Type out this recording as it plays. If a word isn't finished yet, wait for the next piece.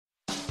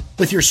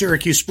With your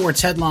Syracuse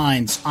sports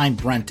headlines, I'm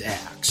Brent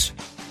Axe.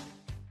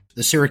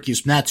 The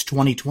Syracuse Mets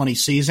 2020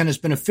 season has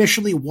been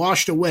officially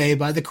washed away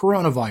by the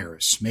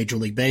coronavirus. Major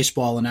League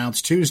Baseball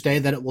announced Tuesday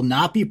that it will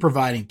not be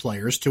providing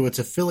players to its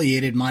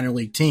affiliated minor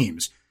league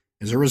teams.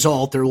 As a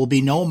result, there will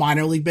be no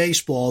minor league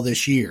baseball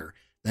this year.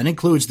 That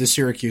includes the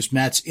Syracuse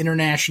Mets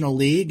International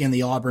League and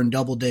the Auburn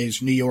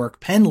Doubledays New York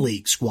Penn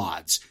League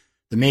squads.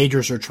 The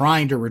majors are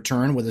trying to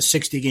return with a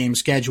 60-game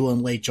schedule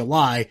in late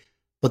July,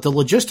 but the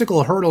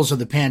logistical hurdles of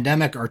the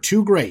pandemic are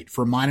too great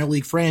for minor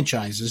league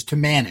franchises to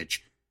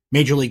manage.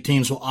 Major league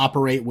teams will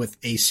operate with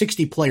a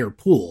 60-player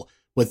pool,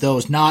 with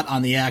those not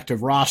on the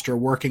active roster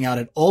working out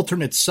at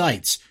alternate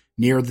sites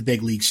near the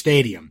big league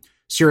stadium.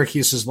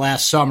 Syracuse's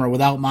last summer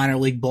without minor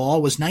league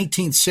ball was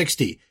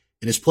 1960.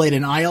 It has played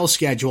an IL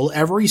schedule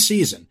every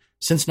season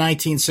since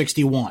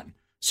 1961.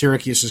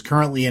 Syracuse is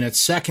currently in its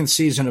second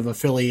season of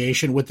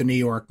affiliation with the New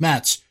York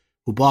Mets,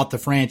 who bought the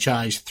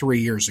franchise 3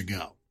 years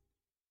ago.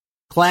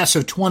 Class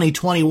of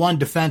 2021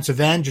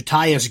 defensive end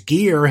Jatius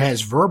Geer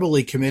has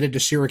verbally committed to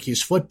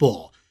Syracuse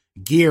football.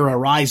 Geer, a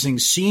rising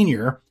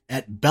senior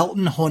at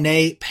Belton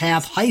Honey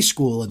Path High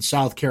School in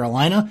South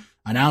Carolina,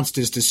 announced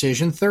his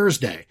decision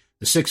Thursday.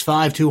 The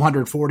 6'5",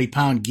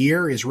 240-pound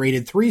Geer is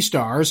rated 3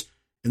 stars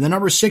and the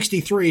number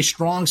 63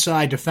 strong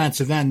side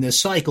defensive end this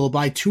cycle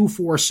by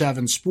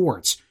 247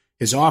 Sports.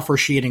 His offer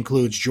sheet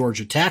includes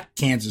Georgia Tech,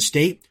 Kansas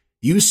State,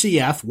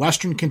 UCF,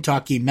 Western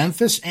Kentucky,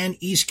 Memphis, and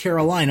East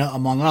Carolina,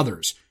 among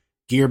others.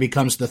 Geer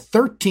becomes the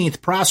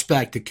 13th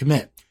prospect to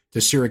commit to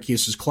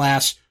Syracuse's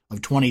class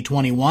of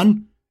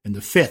 2021 and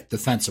the 5th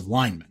defensive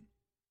lineman.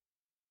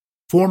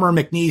 Former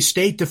McNeese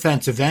State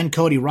defensive end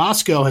Cody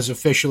Roscoe has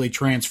officially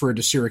transferred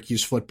to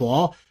Syracuse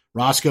football.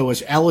 Roscoe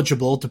is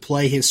eligible to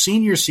play his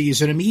senior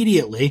season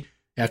immediately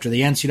after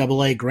the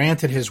NCAA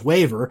granted his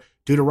waiver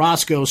due to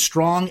Roscoe's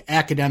strong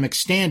academic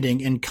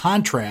standing in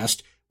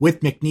contrast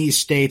with McNeese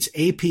State's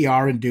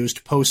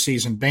APR-induced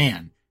postseason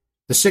ban.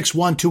 The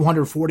 6'1",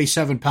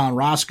 247-pound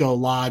Roscoe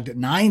logged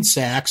 9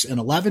 sacks and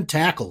 11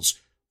 tackles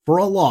for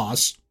a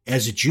loss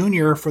as a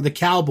junior for the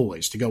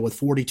Cowboys, to go with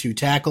 42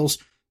 tackles,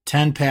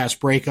 10 pass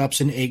breakups,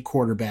 and 8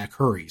 quarterback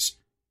hurries.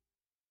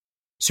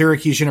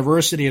 Syracuse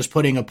University is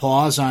putting a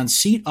pause on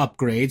seat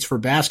upgrades for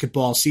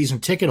basketball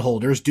season ticket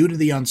holders due to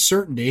the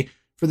uncertainty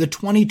for the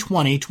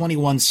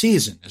 2020-21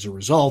 season as a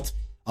result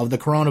of the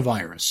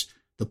coronavirus.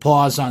 The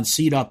pause on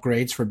seat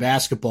upgrades for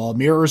basketball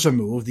mirrors a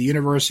move the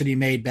university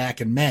made back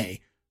in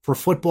May for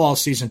football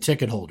season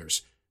ticket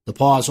holders. The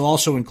pause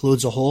also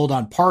includes a hold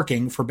on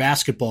parking for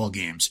basketball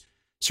games.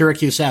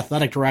 Syracuse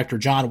Athletic Director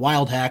John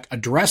Wildhack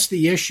addressed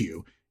the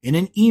issue in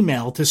an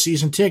email to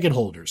season ticket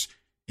holders.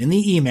 In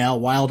the email,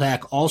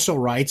 Wildhack also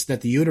writes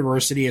that the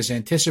university is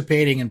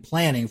anticipating and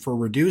planning for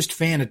reduced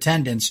fan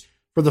attendance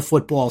for the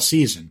football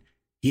season.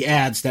 He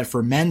adds that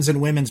for men's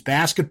and women's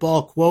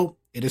basketball, quote,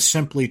 it is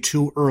simply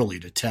too early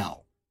to tell.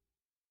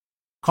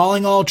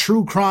 Calling all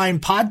true crime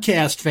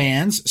podcast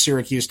fans,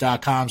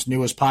 Syracuse.com's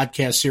newest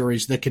podcast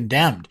series, The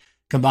Condemned,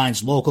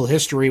 combines local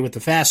history with the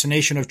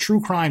fascination of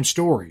true crime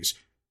stories.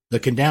 The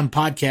Condemned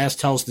podcast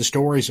tells the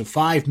stories of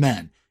 5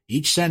 men,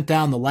 each sent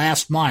down the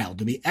last mile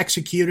to be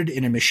executed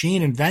in a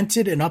machine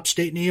invented in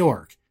upstate New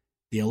York,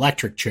 the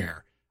electric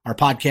chair. Our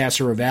podcasts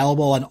are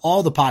available on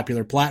all the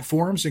popular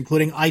platforms,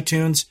 including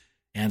iTunes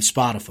and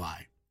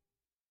Spotify.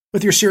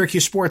 With your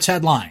Syracuse sports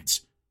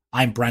headlines,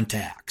 I'm Brent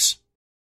Axe.